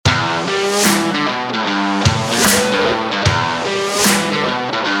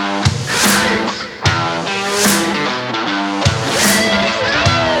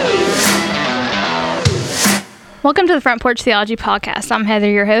Welcome to the Front Porch Theology Podcast. I'm Heather,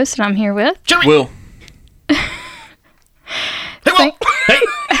 your host, and I'm here with... Jimmy. Will. Hey, Will. Hey.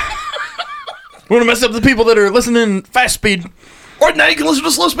 We're going to mess up the people that are listening fast speed. Or now you can listen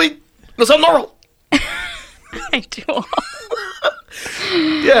to slow speed. That's how normal. I do.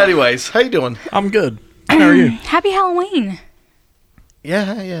 Yeah, anyways. How you doing? I'm good. How are you? Happy Halloween.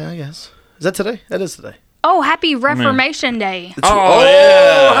 Yeah, I guess. Is that today? That is today. Oh, happy Reformation Day. Oh,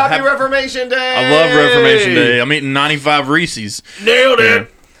 yeah. Happy Reformation Day. I love Reformation Day. I'm eating 95 Reese's. Nailed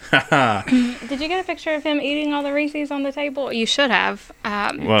it. Did you get a picture of him eating all the Reese's on the table? You should have.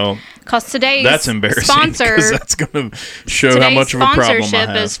 Well, Because today's that's embarrassing. sponsor, 'Cause that's going to show how today's much of a problem I sponsorship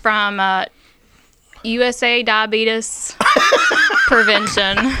have. is from USA Diabetes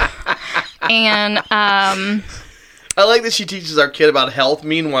Prevention. And I like that she teaches our kid about health.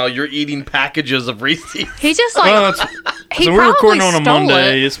 Meanwhile, you're eating packages of Reese's. he just like... Well, he so we're probably recording on a stole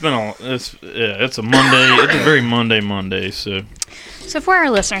Monday. it. It's a Monday. It's a very Monday. So for our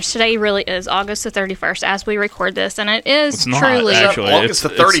listeners, today really is August the 31st as we record this, and it is It's not truly actually. August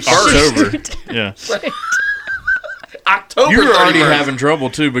it's the 31st. October. Yeah. October You were already 31st. having trouble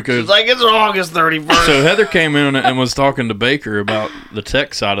too because It's like it's August 31st. so Heather came in and was talking to Baker about the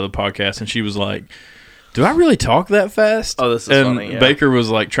tech side of the podcast, and she was like, "Do I really talk that fast?" Oh, this is and funny, yeah. Baker was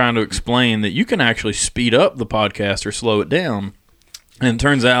like trying to explain that you can actually speed up the podcast or slow it down. And it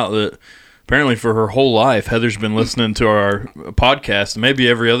turns out that apparently for her whole life, Heather's been listening to our podcast, and maybe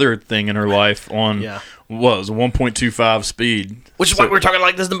every other thing in her life on Yeah. what was 1.25 speed. Which is why we were talking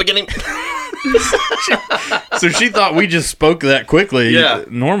like this in the beginning. So she thought we just spoke that quickly. Yeah.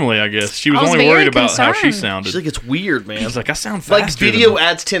 Normally, I guess she was I was only very worried about how she concerned. sounded. She's like, it's weird, man. She's like, I sound Like faster. video than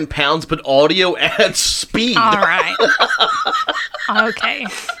adds 10 pounds, but audio adds speed. All right. Okay.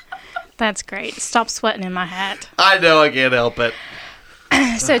 That's great. Stop sweating in my hat. I know, I can't help it.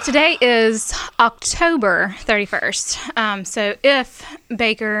 So today is October 31st. So if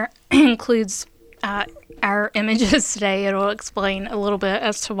Baker includes our images today, it'll explain a little bit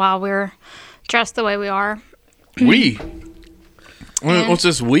as to why we're dressed the way we are. we. And- What's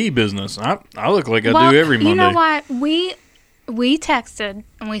this we business? I look like I Well, do every Monday. you know what? We texted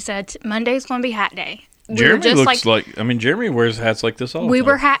and we said Monday's going to be hat day. We were Jeremy just looks like I mean, Jeremy wears hats like this all the we time.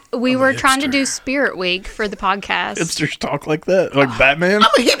 were trying to hipster. do Spirit Week for the podcast. Hipsters talk like that, like Batman. I'm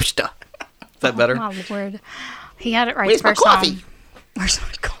a hipster. Is that better? My Lord, he had it right Where's the my first coffee? time. Where's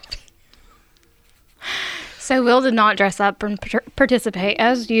my coffee? So Will did not dress up and participate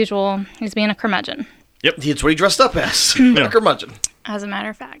as usual. He's being a curmudgeon, It's what he dressed up as. Like a curmudgeon. as a matter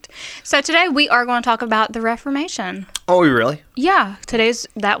of fact. So today we are going to talk about the Reformation. Oh, we really? Yeah,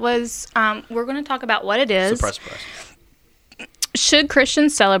 we're going to talk about what it is. Surprise, surprise. Should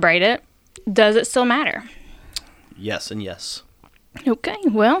Christians celebrate it? Does it still matter? Yes and yes. Okay,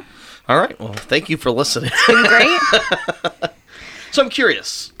 well, All right. Well, thank you for listening. been great. So I'm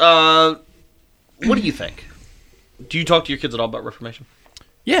curious. What do you think? Do you talk to your kids at all about Reformation?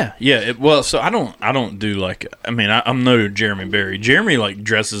 Yeah. Well, so I don't do like. I mean, I'm no Jeremy Berry. Jeremy like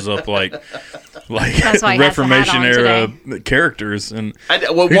dresses up like That's why he has the hat Reformation on era characters. And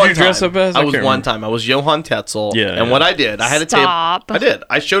Well, who'd one you dress time, up as? I I was can't one remember. time. I was Johann Tetzel. Yeah, And yeah. what I did, I had a Stop. tape. I did.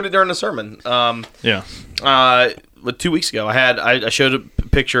 I showed it during the sermon. yeah, But 2 weeks ago, I showed a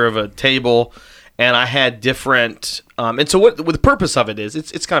picture of a table, and I had different. And so what the purpose of it is,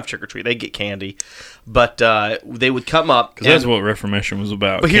 it's kind of trick or treat. They get candy, but they would come up. because that's what Reformation was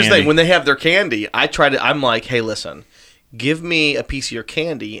about. But here's the candy. thing: when they have their candy, I'm like, hey, listen, give me a piece of your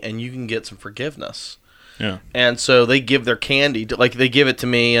candy, and you can get some forgiveness. Yeah. And so they give their candy, like they give it to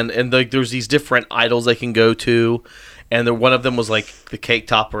me, and there's these different idols they can go to, and one of them was like the cake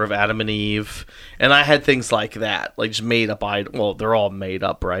topper of Adam and Eve, and I had things like that, like just made up idol. Well, they're all made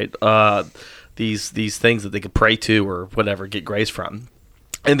up, right? These things that they could pray to or whatever, get grace from.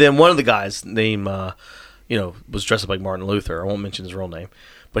 And then one of the guys named, was dressed up like Martin Luther. I won't mention his real name,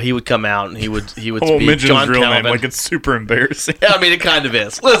 but he would come out and he would I won't speak mention John his real Calvin. name like it's super embarrassing. I mean, it kind of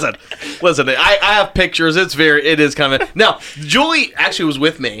is. Listen. I have pictures. It is kind of. Now, Julie actually was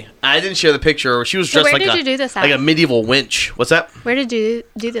with me. I didn't share the picture. She was So dressed where like did you do this at? like a medieval winch. What's that? Where did you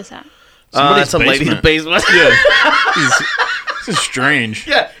do this at? Somebody's Some lady's basement. Yeah. This is strange.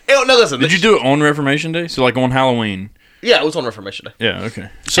 Yeah. No, listen. Did you do it on Reformation Day? So like on Halloween? Yeah, it was on Reformation Day. Yeah. Okay.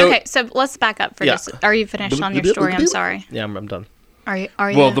 So, Okay, so let's back up for Yeah. just. Are you finished on your story? I'm sorry. Yeah, I'm done. Are you?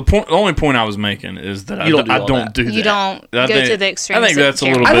 Well, the only point I was making is that You I don't do all don't that. do that. You don't I go think- to the extremes I think of that's a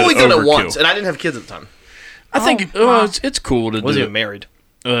Jeremy. little I've bit only done it overkill. once, and I didn't have kids at the time. I think wow. it's cool to I wasn't do even it. married.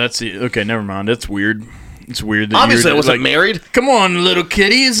 Oh, that's it. Okay, never mind. That's weird. It's weird that Obviously, I you're wasn't like, married. Come on, little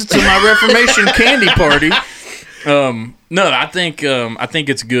kitties, to my Reformation candy party. No, I think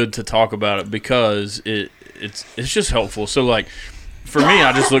it's good to talk about it because it's just helpful. So like for me,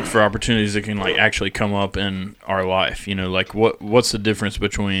 I just look for opportunities that can like actually come up in our life. You know, like what's the difference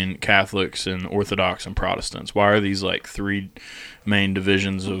between Catholics and Orthodox and Protestants? Why are these like three main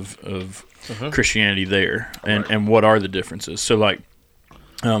divisions of Christianity there, and what are the differences? So like.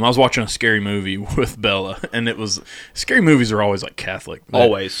 I was watching a scary movie with Bella, and scary movies are always like Catholic.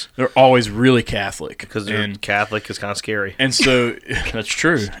 They're always really Catholic. Because Catholic is kind of scary. And so, that's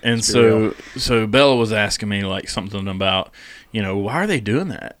true. And so Bella was asking me like something about, you know, why are they doing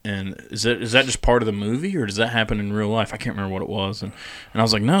that? And is that just part of the movie, or does that happen in real life? I can't remember what it was. And I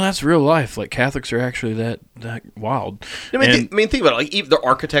was like, no, that's real life. Like Catholics are actually that wild. I mean, think about it. Like even the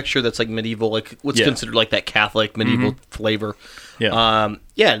architecture that's like medieval, like what's considered like that Catholic medieval flavor. Yeah.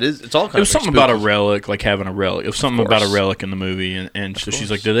 It is. It's all kind of. It was something about a relic, like having a relic. It was something about a relic in the movie, and so she's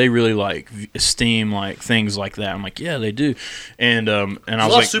like, "Do they really like esteem like things like that?" I'm like, "Yeah, they do." And I was a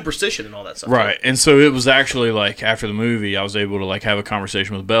lot like, of superstition and all that stuff, right? And so it was actually like after the movie, I was able to like have a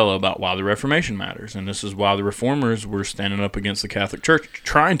conversation with Bella about why the Reformation matters, and this is why the Reformers were standing up against the Catholic Church,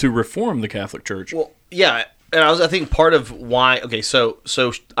 trying to reform the Catholic Church. Well, yeah. And I think part of why. Okay, so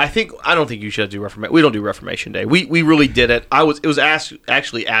I don't think you should do Reformation. We don't do Reformation Day. We really did it. It was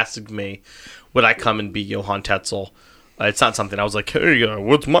actually asked of me, would I come and be Johann Tetzel? It's not something I was like, hey,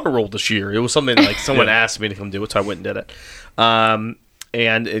 what's my role this year? It was something like someone asked me to come do it, so I went and did it. And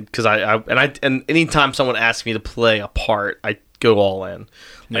because and anytime someone asked me to play a part, I go all in.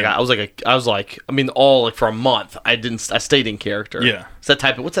 Like I was like, I mean, all like for a month. I stayed in character. Yeah, it's that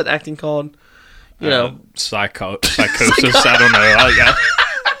type of what's that acting called? You know, psychosis. I don't know.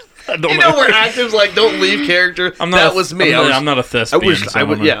 I don't know. Where actors like don't leave character. That was me. I'm not a thespian. I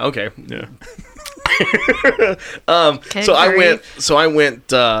would. Yeah. Okay. Yeah. So I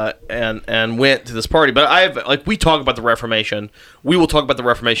went and went to this party. But I have like we talk about the Reformation. We will talk about the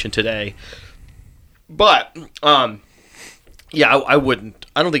Reformation today. But I wouldn't.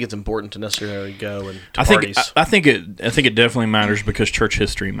 I don't think it's important to necessarily go and to parties. I think it definitely matters because church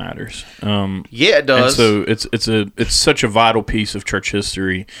history matters. Yeah, it does. And so it's such a vital piece of church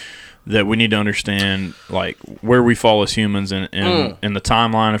history that we need to understand, like where we fall as humans in the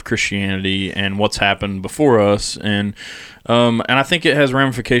timeline of Christianity and what's happened before us, and I think it has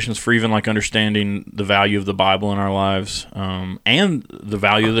ramifications for even like understanding the value of the Bible in our lives, and the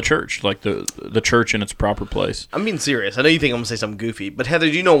value of the church, like the church in its proper place. I'm being serious. I know you think I'm gonna say something goofy, but Heather,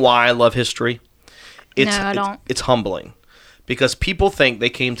 do you know why I love history? No, I don't. It's humbling. Because people think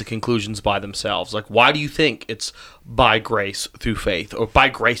they came to conclusions by themselves. Like, why do you think it's by grace through faith, or by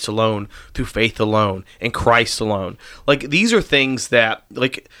grace alone, through faith alone, and Christ alone? Like, these are things that,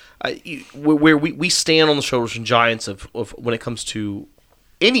 like, where we stand on the shoulders of giants of when it comes to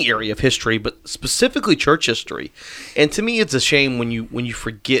any area of history, but specifically church history. And to me, it's a shame when you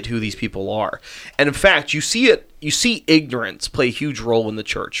forget who these people are. And in fact, you see ignorance play a huge role in the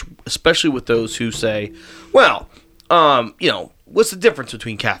church, especially with those who say, well, what's the difference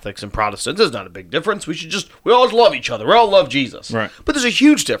between Catholics and Protestants? There's not a big difference. We all love each other. We all love Jesus. Right. But there's a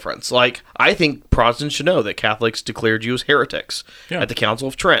huge difference. Like, I think Protestants should know that Catholics declared you as heretics at the Council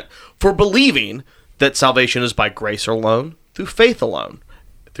of Trent for believing that salvation is by grace alone, through faith alone,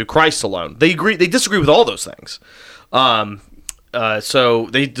 through Christ alone. They disagree with all those things. So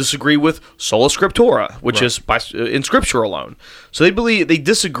they disagree with sola scriptura, which is in Scripture alone. So they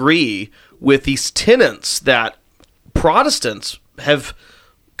disagree with these tenets that Protestants have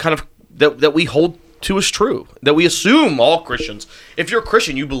kind of that we hold to as true, that we assume all Christians. If you're a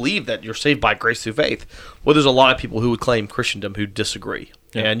Christian, you believe that you're saved by grace through faith. Well, there's a lot of people who would claim Christendom who disagree,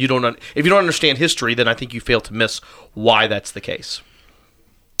 and if you don't understand history, then I think you fail to miss why that's the case.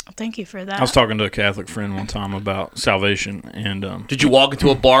 Thank you for that. I was talking to a Catholic friend one time about salvation, and did you walk into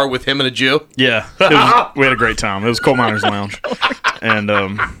a bar with him and a Jew? Yeah, we had a great time. It was Coal Miners Lounge, and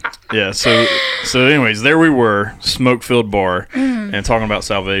So anyways, there we were, smoke-filled bar, and talking about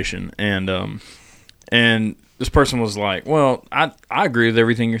salvation, and this person was like, "Well, I agree with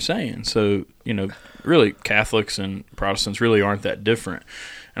everything you're saying. So really, Catholics and Protestants really aren't that different."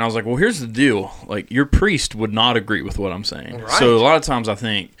 And I was like, well, here's the deal. Like, your priest would not agree with what I'm saying. Right. So a lot of times I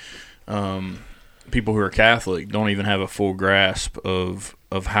think people who are Catholic don't even have a full grasp of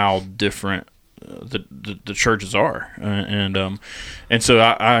how different the churches are. And so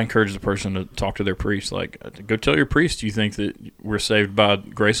I encourage the person to talk to their priest. Like, go tell your priest you think that we're saved by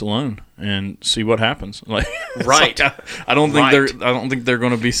grace alone, and see what happens. Like, right. Like I don't think they're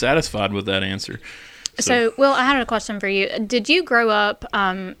going to be satisfied with that answer. So, Will, I had a question for you. Did you grow up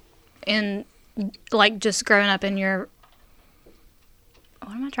in, like, just growing up in your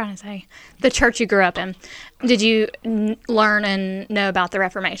what am I trying to say? The church you grew up in. Did you learn and know about the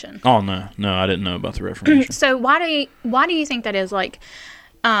Reformation? Oh no, I didn't know about the Reformation. So why do you think that is? Like,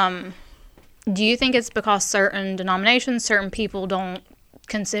 do you think it's because certain denominations, certain people don't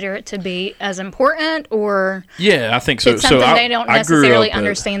consider it to be as important, or Yeah, I think so. it's something so they don't I grew necessarily up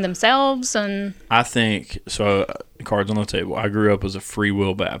understand themselves? And I think so. Cards on the table. I grew up as a Free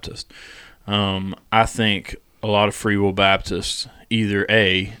Will Baptist. I think a lot of Free Will Baptists either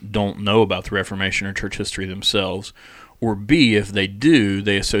A, don't know about the Reformation or church history themselves, or B, if they do,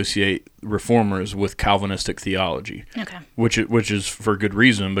 they associate Reformers with Calvinistic theology. okay, Which is for good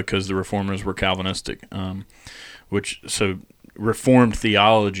reason, because the Reformers were Calvinistic. So Reformed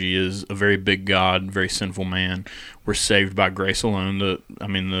theology is a very big God, very sinful man. We're saved by grace alone.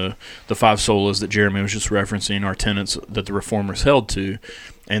 The five solas that Jeremy was just referencing are tenets that the Reformers held to.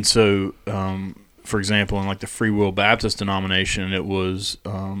 And so, for example, in like the Free Will Baptist denomination, it was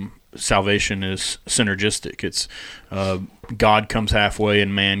salvation is synergistic. It's God comes halfway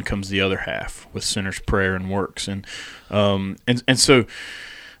and man comes the other half with sinner's prayer and works. And so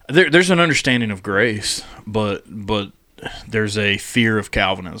there's an understanding of grace, but there's a fear of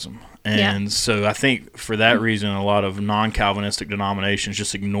Calvinism. And so I think for that reason, a lot of non-Calvinistic denominations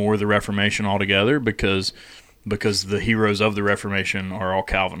just ignore the Reformation altogether because the heroes of the Reformation are all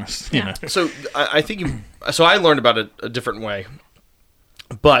Calvinists. You know? So I think so I learned about it a different way,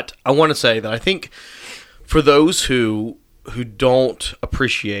 but I want to say that I think for those who don't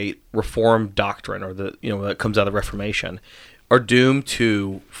appreciate Reformed doctrine, or that comes out of the Reformation, are doomed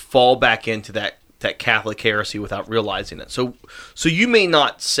to fall back into that Catholic heresy without realizing it. So you may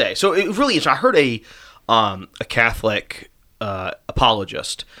not say. So it really is. I heard a Catholic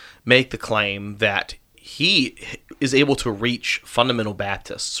apologist make the claim that he is able to reach fundamental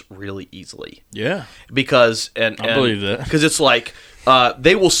Baptists really easily. Yeah. Because I believe that. Because it's like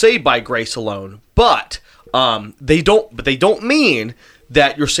they will say by grace alone, but they don't mean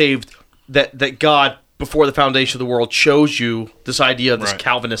that you're saved, that God before the foundation of the world chose you this idea of this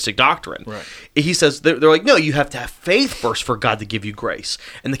Calvinistic doctrine. Right. He says, they're like, no, you have to have faith first for God to give you grace.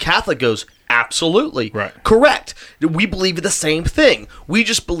 And the Catholic goes, absolutely. Right. Correct. We believe the same thing. We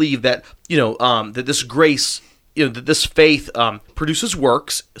just believe that, that this grace, that this faith produces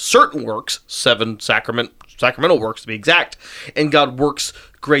works, certain works, 7 sacramental works to be exact, and God works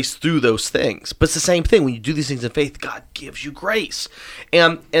grace through those things. But it's the same thing. When you do these things in faith, God gives you grace.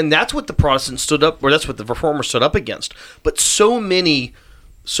 And that's what the Protestants stood up, or that's what the Reformers stood up against. But so many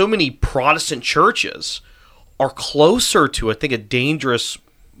Protestant churches are closer to, I think, a dangerous,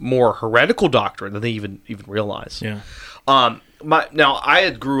 more heretical doctrine than they even realize. Yeah. Now I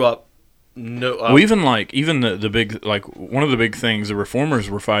had grew up. Even the big, like, one of the big things the Reformers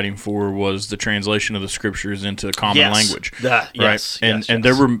were fighting for was the translation of the Scriptures into common language. And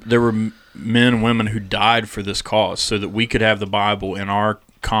there were men and women who died for this cause, so that we could have the Bible in our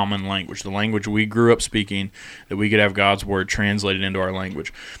common language, the language we grew up speaking, that we could have God's Word translated into our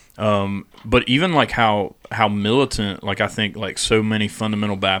language. But even like how militant, like I think like so many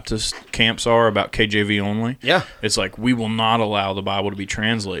fundamental Baptist camps are about KJV only. Yeah. It's like, we will not allow the Bible to be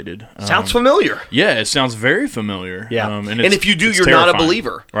translated. Sounds familiar. Yeah, it sounds very familiar. Yeah. And if you do, you're terrifying. not a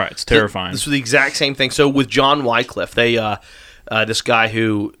believer. Right, it's terrifying. This was the exact same thing. So with John Wycliffe, they this guy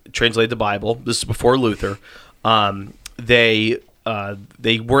who translated the Bible, this is before Luther, they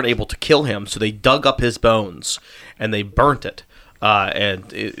weren't able to kill him, so they dug up his bones and they burnt it.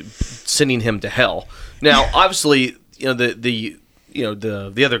 Sending him to hell. Now, obviously, the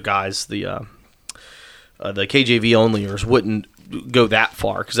other guys, the KJV onlyers wouldn't go that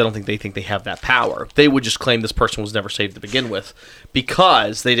far, because I don't think they have that power. They would just claim this person was never saved to begin with,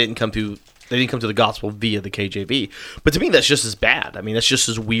 because they didn't come to the gospel via the KJV. But to me, that's just as bad. I mean, that's just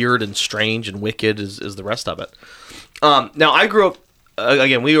as weird and strange and wicked as the rest of it. Now, I grew up.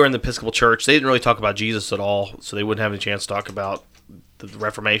 Again, we were in the Episcopal Church. They didn't really talk about Jesus at all, so they wouldn't have any chance to talk about the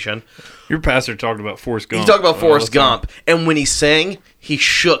Reformation. Your pastor talked about Forrest Gump. He talked about Forrest Gump, and when he sang, he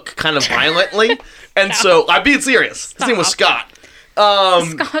shook kind of violently. And so, I'm being serious. His name was Scott.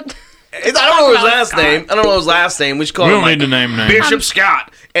 Scott. I don't know his last name. We just call him don't need to name names. Bishop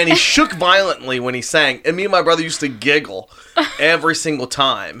Scott. And he shook violently when he sang. And me and my brother used to giggle every single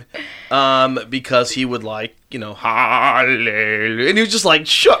time, because he would hallelujah. And he was just like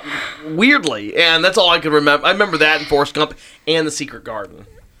shook weirdly. And that's all I could remember. I remember that in Forrest Gump and The Secret Garden.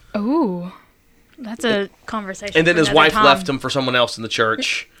 Ooh. That's a conversation. And then for his another wife time. left him for someone else in the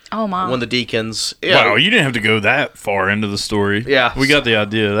church. Oh, Mom. One of the deacons. Yeah. Wow, you didn't have to go that far into the story. Yeah. We got the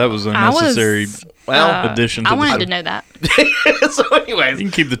idea. That was a necessary addition to I the wanted to know that. So anyways. You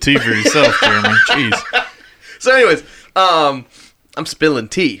can keep the tea for yourself, Jeremy. Jeez. So anyways, I'm spilling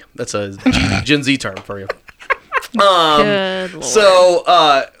tea. That's a Gen Z term for you. Good Lord. So,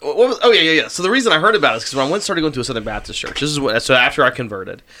 yeah. So the reason I heard about it is because when I started going to a Southern Baptist church, so after I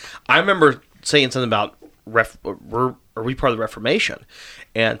converted, I remember saying something about are we part of the Reformation?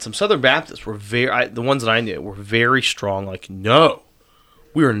 And some Southern Baptists were the ones that I knew were very strong. Like, no,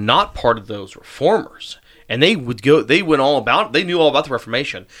 we are not part of those reformers. And they went all about it. They knew all about the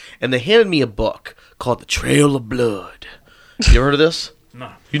Reformation, and they handed me a book called The Trail of Blood. You ever heard of this?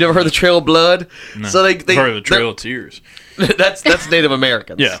 No. You never heard of the Trail of Blood? No. So they I've heard of the Trail of Tears. that's Native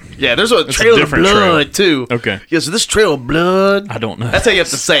Americans. Yeah. There's a Trail of Blood too. Okay. Yeah, so this Trail of Blood. I don't know. That's how you have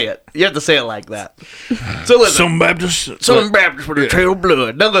to say it. You have to say it like that. So listen, Some Baptists. Southern Baptist for the Trail of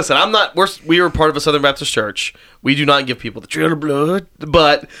Blood. Now listen, we were part of a Southern Baptist church. We do not give people the Trail of Blood,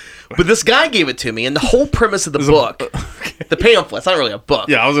 but this guy gave it to me, and the whole premise of the book, the pamphlet. It's not really a book.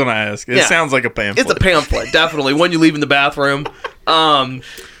 Yeah, I was gonna ask. It sounds like a pamphlet. It's a pamphlet, definitely. One you leave in the bathroom.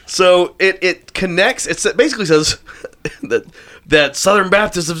 So it connects. It basically says that Southern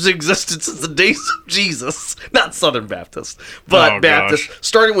Baptists have existed since the days of Jesus. Not Southern Baptists, but Baptists,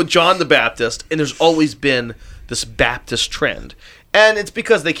 starting with John the Baptist, and there's always been this Baptist trend. And it's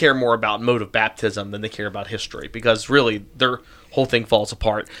because they care more about mode of baptism than they care about history, because really their whole thing falls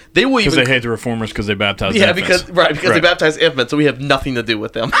apart. They will even because they hate the reformers because they baptize infants. because they baptize infants, so we have nothing to do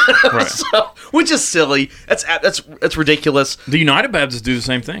with them. Right. Which is silly. That's ridiculous. The United Baptists do the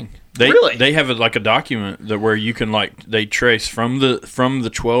same thing. They have a document where you can they trace from the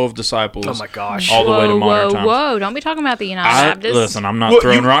 12 disciples. Oh my gosh! All the way to modern times. Whoa! Don't be talking about the United Baptists. Listen, I'm not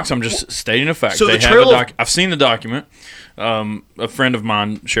throwing rocks. I'm just stating a fact. So they have I've seen the document. A friend of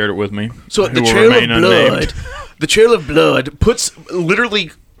mine shared it with me. So the Trail of Blood puts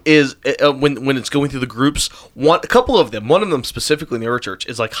literally is when it's going through the groups. One of them specifically in the early church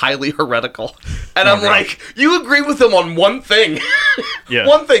is highly heretical, and I'm like, you agree with them on one thing,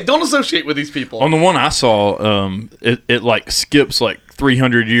 one thing. Don't associate with these people. On the one I saw, it skips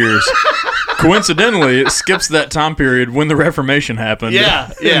 300 years. Coincidentally, it skips that time period when the Reformation happened. In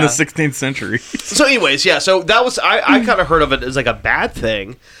the 16th century. So, anyways, so that was I kind of heard of it as a bad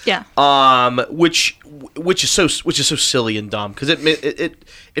thing. Yeah. Which is so silly and dumb, because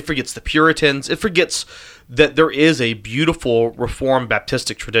it forgets the Puritans. It forgets that there is a beautiful Reformed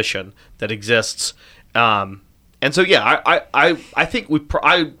Baptistic tradition that exists. And so I think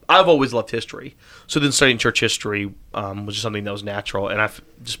I've always loved history. So then studying church history was just something that was natural, and I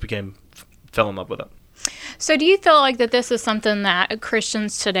just fell in love with it. So do you feel like that this is something that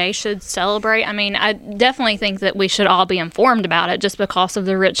Christians today should celebrate? I mean, I definitely think that we should all be informed about it just because of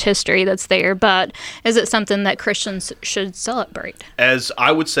the rich history that's there, but is it something that Christians should celebrate? As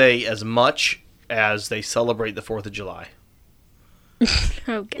I would say, as much as they celebrate the 4th of July.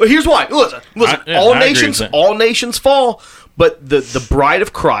 Okay. Well, here's why. Listen. All nations fall, but the bride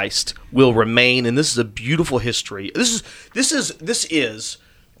of Christ will remain, and this is a beautiful history. This is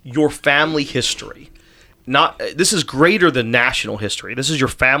your family history. This is greater than national history. This is your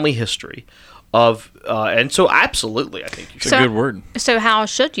family history of, and so absolutely, I think you should. It's a good word. So how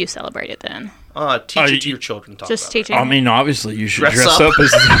should you celebrate it then? Teach it to your children. Just teaching. I mean, obviously, you should dress up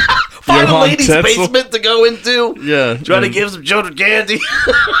as find a ladies' basement to go into. Yeah, try to give some children candy.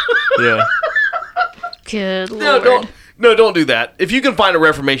 Yeah. Good Lord. Don't do that. If you can find a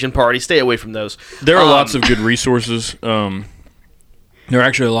Reformation party, stay away from those. There are lots of good resources. There are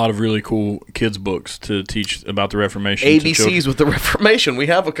actually a lot of really cool kids' books to teach about the Reformation. ABCs with the Reformation. We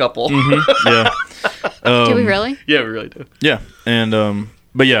have a couple. Mm-hmm. Yeah. Do we really? Yeah, we really do. Yeah. And,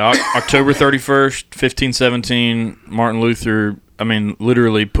 October 31st, 1517, Martin Luther,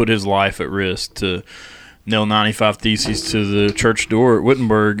 literally put his life at risk to nail 95 Theses to the church door at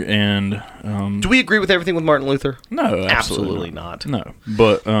Wittenberg. And do we agree with everything with Martin Luther? No, absolutely not. No,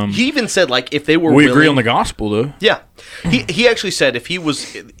 but he even said if they were we agree on the gospel though. Yeah, he actually said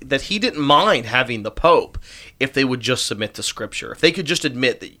that he didn't mind having the Pope if they would just submit to Scripture. If they could just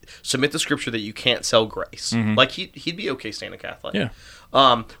submit to Scripture that you can't sell grace, he'd be okay staying a Catholic. Yeah.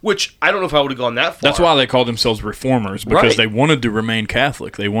 Which I don't know if I would have gone that far. That's why they called themselves reformers, because they wanted to remain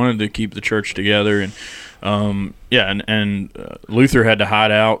Catholic. They wanted to keep the church together, and Luther had to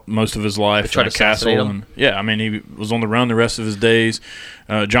hide out most of his life in a castle. And, he was on the run the rest of his days.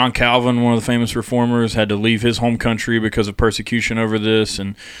 John Calvin, one of the famous reformers, had to leave his home country because of persecution over this,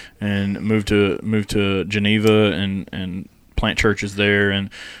 and moved to Geneva and plant churches there, and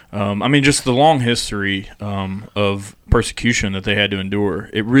just the long history of persecution that they had to endure.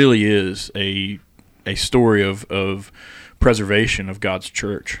 It really is a story of preservation of God's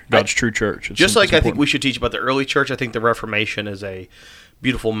church, God's true church. It's I think we should teach about the early church. I think the Reformation is a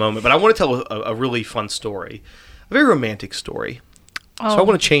beautiful moment, but I want to tell a really fun story, a very romantic story. So I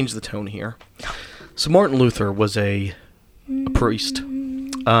want to change the tone here. So Martin Luther was a priest.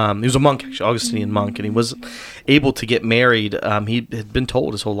 He was a monk, actually, Augustinian monk, and he was able to get married. He had been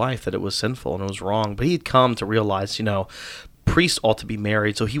told his whole life that it was sinful and it was wrong, but he had come to realize, priests ought to be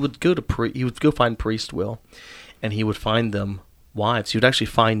married. So he would go find priest Will, and he would find them wives. He would actually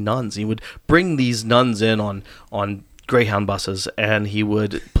find nuns. He would bring these nuns in on Greyhound buses, and he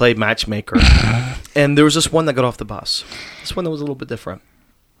would play matchmaker. And there was this one that got off the bus. This one that was a little bit different.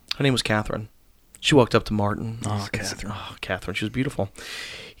 Her name was Catherine. She walked up to Martin. Oh, Catherine. Catherine. She was beautiful.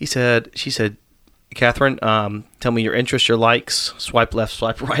 She said, Catherine, tell me your interests, your likes. Swipe left,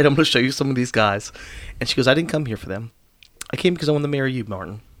 swipe right. I'm going to show you some of these guys. And she goes, I didn't come here for them. I came because I want to marry you,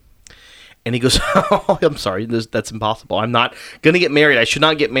 Martin. And he goes, oh, I'm sorry, that's impossible. I'm not going to get married. I should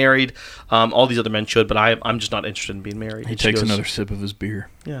not get married. All these other men should, but I'm just not interested in being married. He takes another sip of his beer.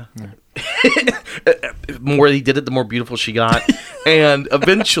 Yeah. The more he did it, the more beautiful she got. And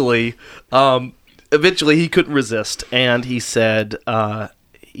eventually he couldn't resist. And he said,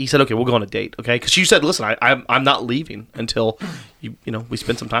 okay, we'll go on a date, okay? Because she said, listen, I'm not leaving until, we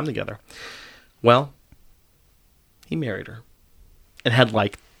spend some time together. Well, he married her and had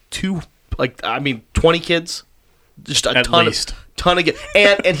 20 kids, just a ton of kids.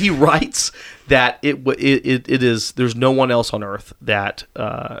 And he writes that it is, there's no one else on earth that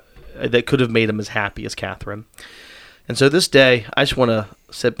could have made him as happy as Catherine. And so this day, I just want to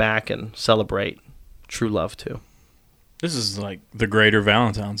sit back and celebrate true love too. This is like the greater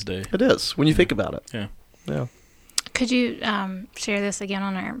Valentine's Day. It is, when you think about it. Yeah. Yeah. Could you share this again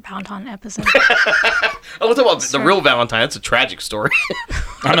on our Valentine episode? We'll talk about the real Valentine. It's a tragic story.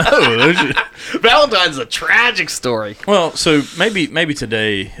 I know. Valentine's a tragic story. Well, so maybe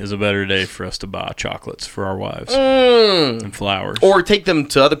today is a better day for us to buy chocolates for our wives and flowers. Or take them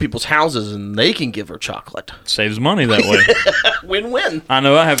to other people's houses and they can give her chocolate. Saves money that way. Win-win. I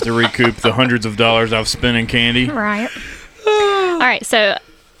know I have to recoup the hundreds of dollars I've spent in candy. Right. All right, so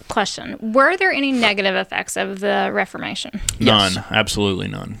question. Were there any negative effects of the Reformation? None. Yes. Absolutely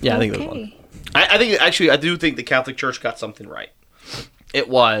none. Yeah, I think there was one. I think, actually, I do think the Catholic Church got something right. It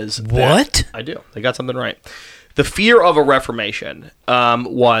was... What? I do. They got something right. The fear of a Reformation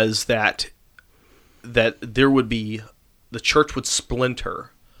was that there would be... The church would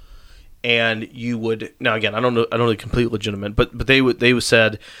splinter, and you would... Now, again, I don't know completely legitimate, but they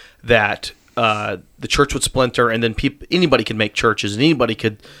said that the church would splinter, and then anybody could make churches, and anybody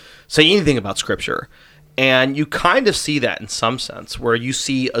could say anything about Scripture. And you kind of see that in some sense, where you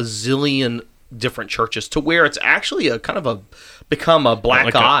see a zillion different churches to where it's actually become a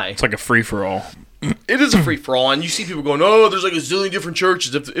black eye. It's like a free-for-all. It is a free-for-all, and you see people going, oh, there's like a zillion different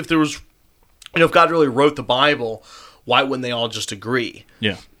churches. If there was, if God really wrote the Bible, why wouldn't they all just agree?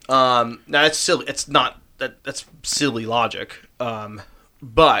 Yeah. Now, that's silly. It's not, that's silly logic.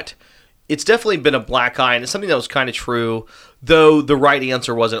 But it's definitely been a black eye, and it's something that was kind of true, though the right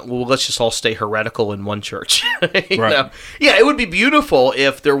answer wasn't, well, let's just all stay heretical in one church. Right. Yeah, it would be beautiful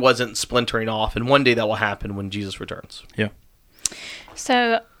if there wasn't splintering off, and one day that will happen when Jesus returns. Yeah.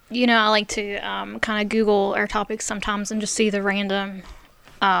 So, I like to kind of Google our topics sometimes and just see the random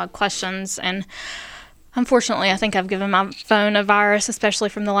questions, and unfortunately, I think I've given my phone a virus, especially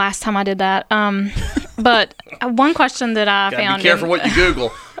from the last time I did that. But one question that I found... Be careful what you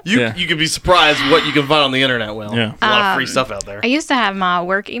Google. You could be surprised what you can find on the internet, Will. Yeah. A lot of free stuff out there. I used to have my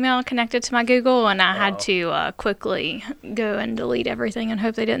work email connected to my Google, and I had to quickly go and delete everything and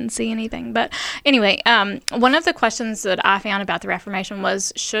hope they didn't see anything. But anyway, one of the questions that I found about the Reformation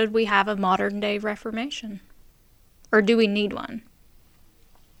was, should we have a modern-day Reformation? Or do we need one?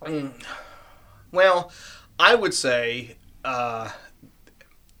 Well, I would say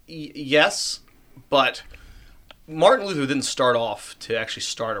yes, but Martin Luther didn't start off to actually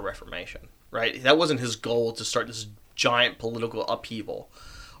start a Reformation, right? That wasn't his goal, to start this giant political upheaval.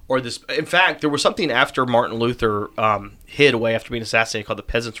 Or this. In fact, there was something after Martin Luther hid away after being assassinated called the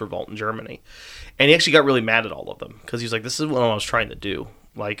Peasants' Revolt in Germany. And he actually got really mad at all of them because he was like, this is what I was trying to do.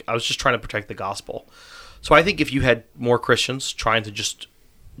 Like, I was just trying to protect the gospel. So I think if you had more Christians trying to just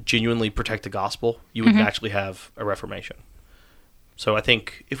genuinely protect the gospel, you would actually have a Reformation. So I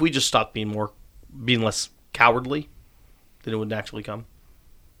think if we just stopped being less cowardly, then it would naturally come.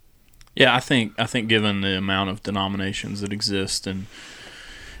 Yeah, I think given the amount of denominations that exist and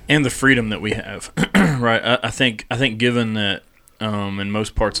the freedom that we have, right? I think given that in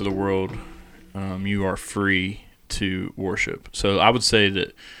most parts of the world you are free to worship. So I would say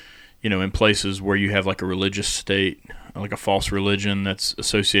that in places where you have like a religious state, like a false religion that's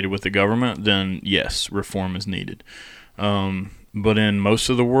associated with the government, then yes, reform is needed. But in most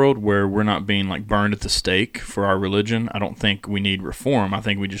of the world where we're not being like burned at the stake for our religion, I don't think we need reform. I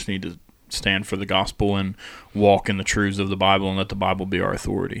think we just need to stand for the gospel and walk in the truths of the Bible and let the Bible be our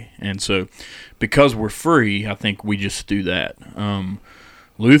authority. And so because we're free, I think we just do that.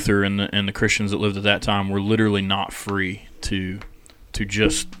 Luther and the Christians that lived at that time were literally not free to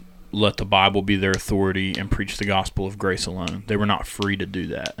just let the Bible be their authority and preach the gospel of grace alone. They were not free to do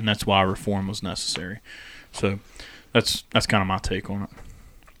that, and that's why reform was necessary. So that's kind of my take on it.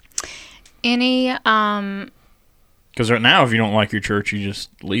 Any Because right now, if you don't like your church, you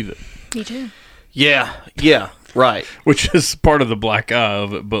just leave it. You do. Yeah, right. Which is part of the black eye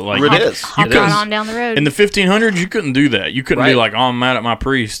of it, but like It is. Hop It right is. on down the road. in the 1500s, you couldn't do that. You couldn't be Right. like, "Oh, I'm mad at my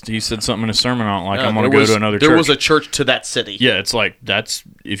priest. He said something in his sermon. I don't like. I'm going to There go was- to another church." There was a church to that city. Yeah, it's like that's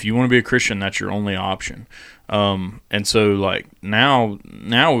if you want to be a Christian, that's your only option. And so like now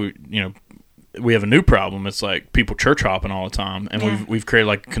we have a new problem. It's like people church hopping all the time, and we've created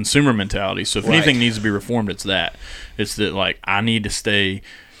like consumer mentality. So if Right. anything needs to be reformed, it's that. It's that like I need to stay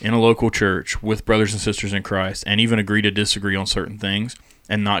in a local church with brothers and sisters in Christ, and even agree to disagree on certain things,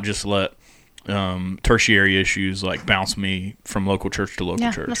 and not just let tertiary issues like bounce me from local church to local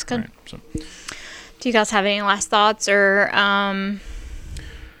Yeah, church. that's good. Right? So. Do you guys have any last thoughts or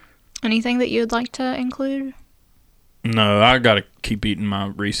anything that you'd like to include? No, I got to keep eating my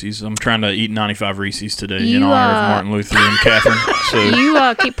Reese's. I'm trying to eat 95 Reese's today in You, honor of Martin Luther and Catherine. So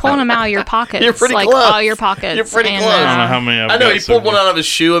You keep pulling them out of your pockets. You're pretty like close. all your pockets. You're pretty and, close. I don't know how many I've I know got he so pulled one far. out of his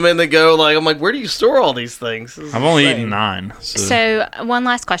shoe a minute ago. Like I'm like, where do you store all these things? This is I've only insane. eaten 9. So one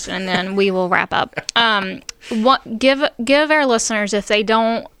last question, and then we will wrap up. Give our listeners, if they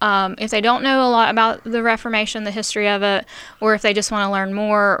don't know a lot about the Reformation, the history of it, or if they just want to learn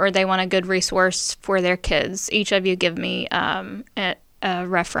more, or they want a good resource for their kids, each of you give me a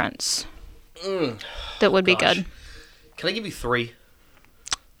reference that would be good. Can I give you 3?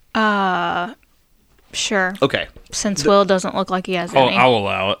 Sure. Okay. Since Will doesn't look like he has I'll, any. I'll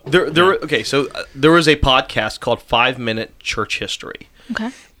allow it. Okay. So there was a podcast called 5 Minute Church History.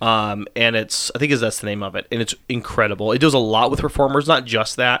 Okay. And that's the name of it, and it's incredible. It does a lot with reformers, not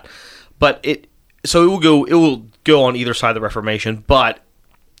just that, but it will go on either side of the Reformation, but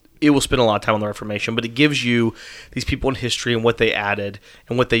it will spend a lot of time on the Reformation. But it gives you these people in history and what they added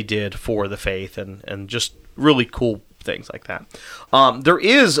and what they did for the faith, and just really cool things like that. There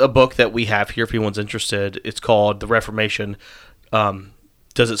is a book that we have here if anyone's interested. It's called The Reformation.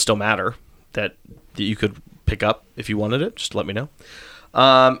 Does It Still Matter? That you could pick up if you wanted it. Just let me know.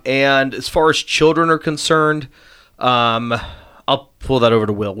 And as far as children are concerned, I'll pull that over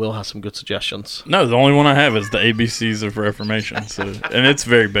to Will. Will has some good suggestions. No, the only one I have is the ABCs of Reformation. So, and it's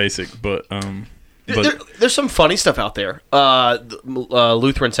very basic, but There's some funny stuff out there.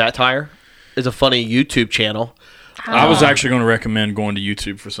 Lutheran Satire is a funny YouTube channel. I was actually going to recommend going to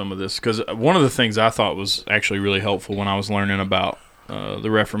YouTube for some of this, because one of the things I thought was actually really helpful when I was learning about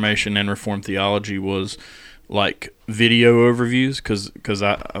the Reformation and Reformed theology was like video overviews, because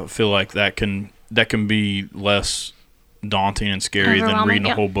I feel like that can be less daunting and scary than Overwhelming, reading a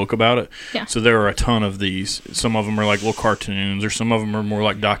yeah. whole book about it. Yeah. So there are a ton of these. Some of them are like little cartoons, or some of them are more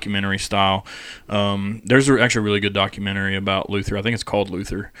like documentary style. There's actually a really good documentary about Luther. I think it's called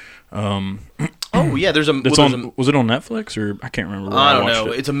Luther. Oh yeah, there's a. It's was it on Netflix, or I can't remember. Where I don't watched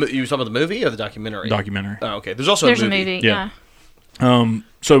know. it. It's you talking about the movie or the documentary? Documentary. Oh, okay. There's also There's a movie. Yeah. Yeah.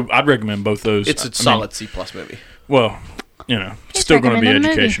 So I'd recommend both those. It's a solid C+ movie. Well, He's still going to be recommending a movie.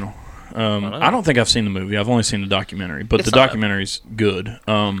 educational. I don't think I've seen the movie. I've only seen the documentary, but It's the not- documentary's good.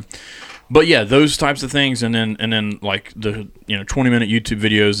 But yeah, those types of things, and then like the 20-minute YouTube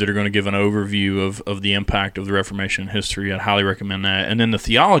videos that are going to give an overview of the impact of the Reformation in history. I'd highly recommend that. And then the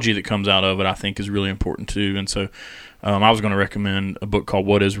theology that comes out of it, I think, is really important too. And so I was going to recommend a book called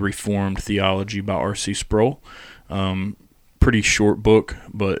 "What Is Reformed Theology" by R.C. Sproul. Pretty short book,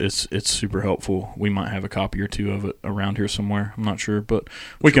 but it's super helpful. We might have a copy or two of it around here somewhere. I'm not sure, but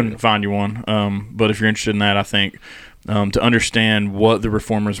we can find you one. But if you're interested in that, I think to understand what the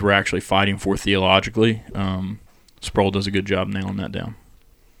reformers were actually fighting for theologically, Sproul does a good job nailing that down.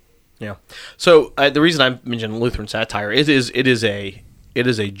 Yeah. So the reason I mentioned Lutheran Satire it is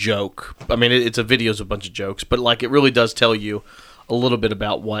a joke. I mean, it's a video's a bunch of jokes, but like it really does tell you a little bit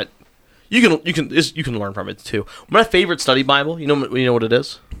about what you can learn from it too. My favorite study Bible, you know what it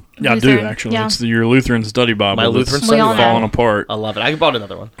is? Yeah, I do Lutheran, actually. yeah. It's your Lutheran study Bible. My that's Lutheran study Bible. falling apart. I love it. I bought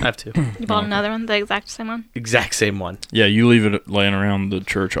another one. I have two. You bought another one, the exact same one? Exact same one. Yeah, you leave it laying around the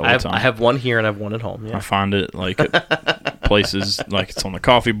church all the time. I have one here and I have one at home. I Yeah. find it like at places like it's on the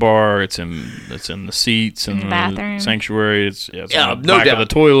coffee bar, it's in the seats in the the bathroom. sanctuary. It's Yeah, on the no back doubt. of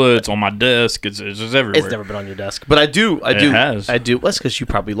the toilet. It's on my desk. It's just everywhere. It's never been on your desk, but I do. has. I do. Well, that's because you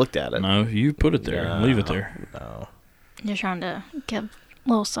probably looked at it. No, you put it there. Leave it there. No. You're trying to give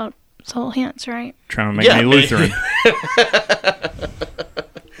little subtle hints, right? Trying to make Yeah, me Lutheran.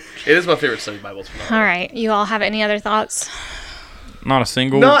 It is my favorite study Bible. All right. You all have any other thoughts? Not a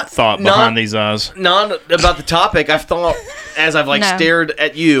single Not- thought not- behind these eyes. Not about the topic. I've thought as I've No. stared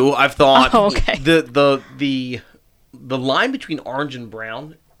at you. I've thought Oh, okay. the line between orange and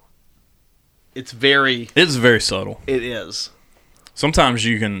brown. It's very. It's very subtle. It is. Sometimes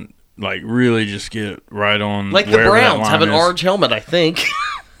you can really just get right on. Like the wherever that Browns line have an is. orange helmet, I think.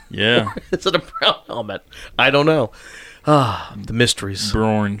 Yeah, Is it a brown helmet? I don't know. The mysteries.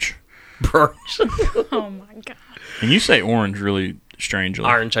 orange. Orange. Oh my god. And you say orange really strangely.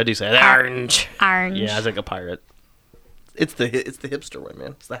 Orange. I do say that. Orange. Orange. Yeah, I was like a pirate. It's the hipster one,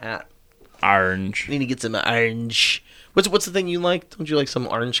 man. It's the hat. Orange. I need to get some orange. What's the thing you like? Don't you like some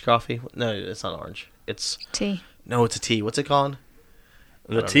orange coffee? No, it's not orange. It's Tea. no, it's a tea. What's it called?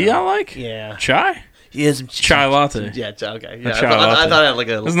 The tea I like? Yeah. Chai? Yeah, some Chai latte. Yeah, okay. Yeah, chai I latte. thought it had like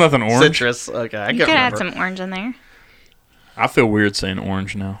a There's nothing orange. citrus. Okay, I You can't could add remember. some orange in there. I feel weird saying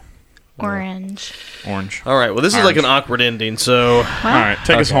orange now. Orange. Orange. All right. Well, this is like an awkward ending. So All right,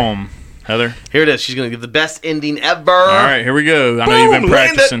 take us Okay. home, Heather. here it is. She's gonna give the best ending ever. All right, here we go. I know you've Boom, been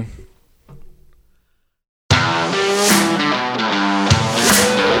land it. practicing.